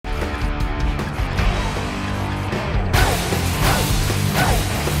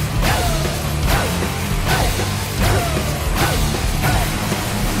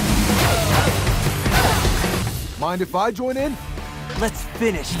Mind if I join in? Let's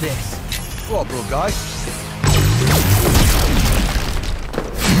finish this. What, little guy?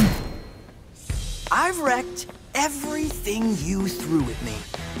 I've wrecked everything you threw at me.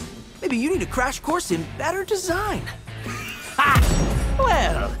 Maybe you need a crash course in better design. Ha!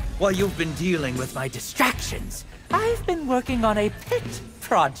 Well, while you've been dealing with my distractions, I've been working on a pet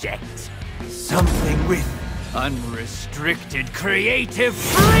project. Something with unrestricted creative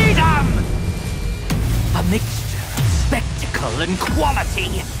freedom! A mixture of spectacle and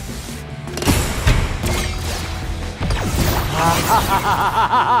quality.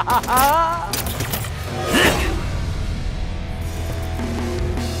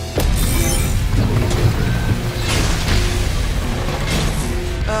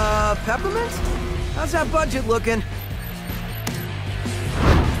 Peppermint? How's that budget looking?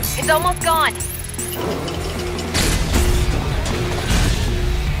 It's almost gone.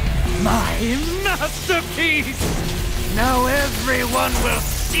 My masterpiece! Now everyone will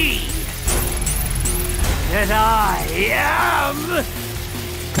see that I am...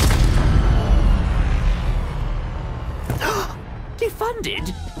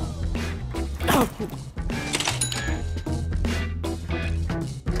 Defunded?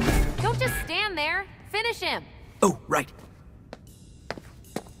 Don't just stand there. Finish him. Oh, right.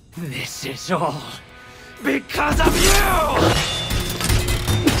 This is all because of you!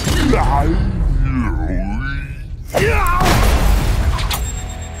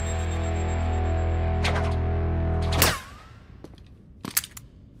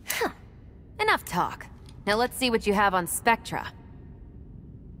 Enough talk. Now let's see what you have on Spectra.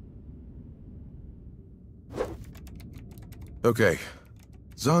 Okay.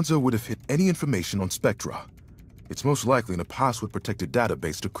 Zanzo would have hit any information on Spectra. It's most likely in a password-protected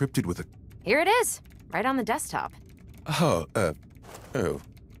database decrypted with a... Here it is, right on the desktop. Oh.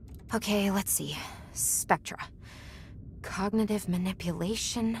 Okay, let's see. Spectra. Cognitive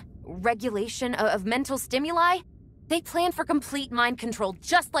manipulation, regulation of mental stimuli. They plan for complete mind control,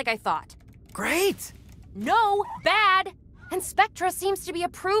 just like I thought. Great! No, bad! And Spectra seems to be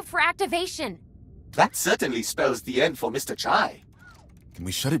approved for activation. That certainly spells the end for Mr. Chai. Can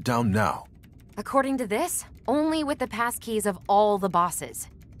we shut it down now? According to this, only with the passkeys of all the bosses.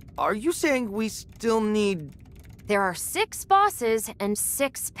 Are you saying we still need... There are 6 bosses and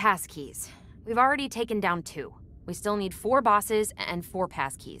 6 passkeys. We've already taken down 2. We still need 4 bosses and 4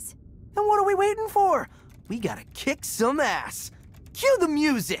 passkeys. Then what are we waiting for? We gotta kick some ass. Cue the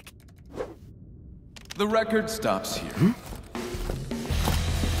music! The record stops here.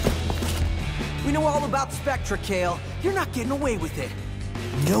 We know all about Spectra, Kale. You're not getting away with it.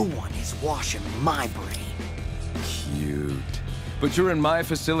 No one is washing my brain. Cute. But you're in my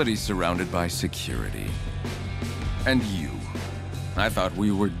facility surrounded by security. And you. I thought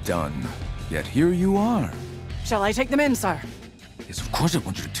we were done. Yet here you are. Shall I take them in, sir? Yes, of course I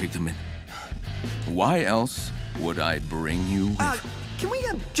want you to take them in. Why else would I bring you? Can we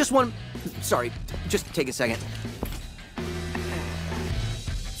just one... Sorry, just take a second.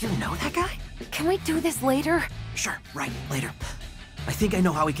 You know that guy? Can we do this later? Sure, right, later. I think I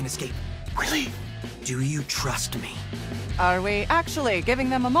know how we can escape. Really? Do you trust me? Are we actually giving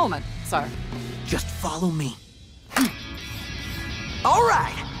them a moment, sir? Just follow me. All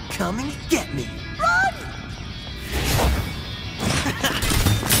right, come and get me. Run!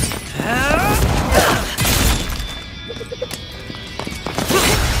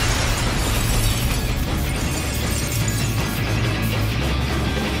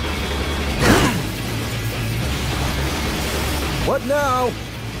 What now?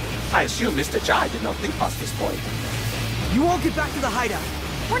 I assume Mr. Chai did not think past this point. You won't get back to the hideout.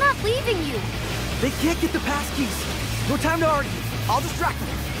 We're not leaving you. They can't get the passkeys. No time to argue. I'll distract them.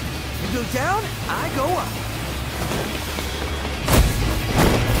 You go down, I go up.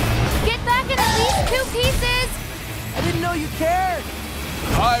 Get back in at least 2 pieces! I didn't know you cared.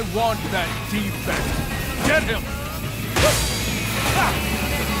 I want that defect. Get him!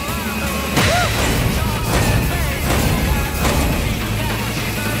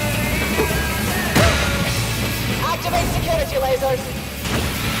 Activate security lasers.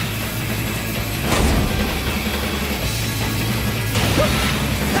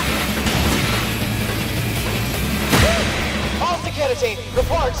 All security,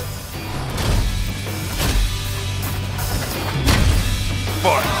 report.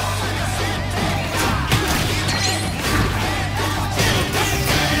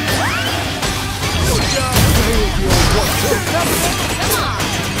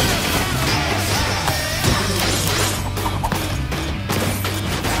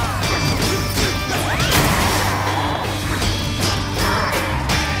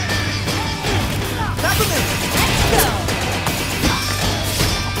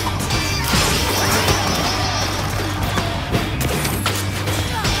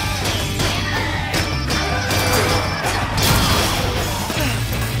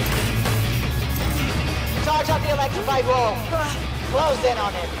 in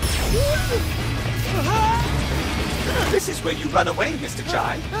on him. This is where you run away, Mr.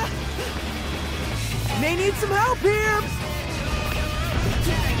 Chai. May need some help here!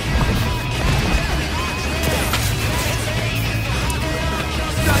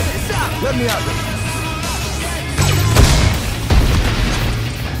 Try this out! Let me out there.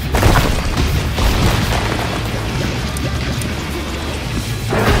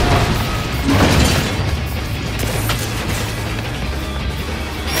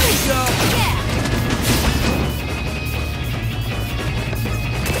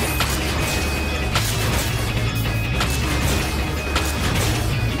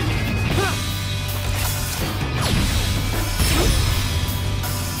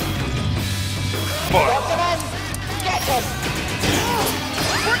 Gentlemen, get him!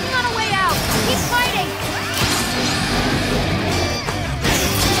 Working on a way out! Keep fighting!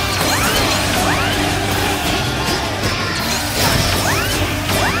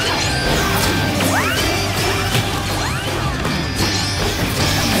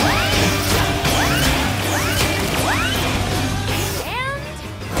 And...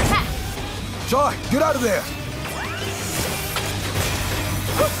 ha! Chai, get out of there!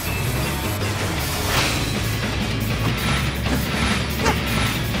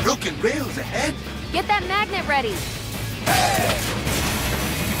 Broken rails ahead. Get that magnet ready!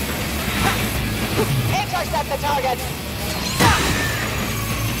 Intercept the target!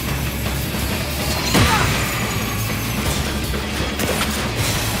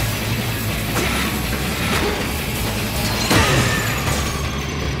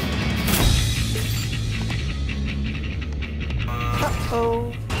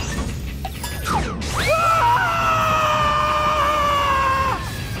 Uh-oh.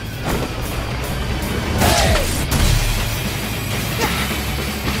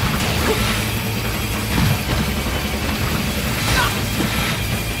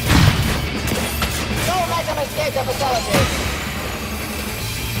 Don't let him escape the facility!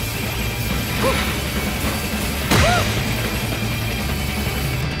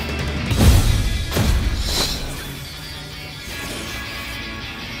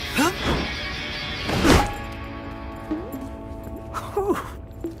 Whew.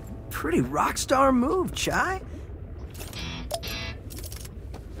 Pretty rock star move, Chai.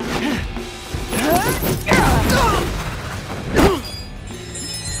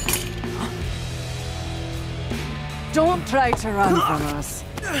 Don't try to run from us.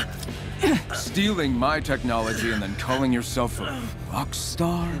 Stealing my technology and then calling yourself a rock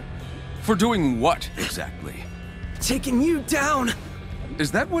star? For doing what, exactly? Taking you down.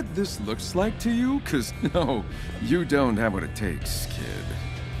 Is that what this looks like to you? 'Cause no, you don't have what it takes, kid.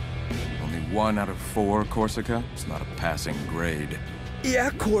 Only 1 out of 4, Corsica? It's not a passing grade. Yeah,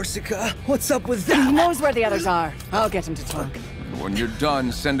 Corsica. What's up with He that? knows where the others are. I'll get him to talk. And when you're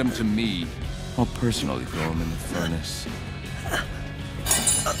done, send them to me. I'll personally throw them in the furnace.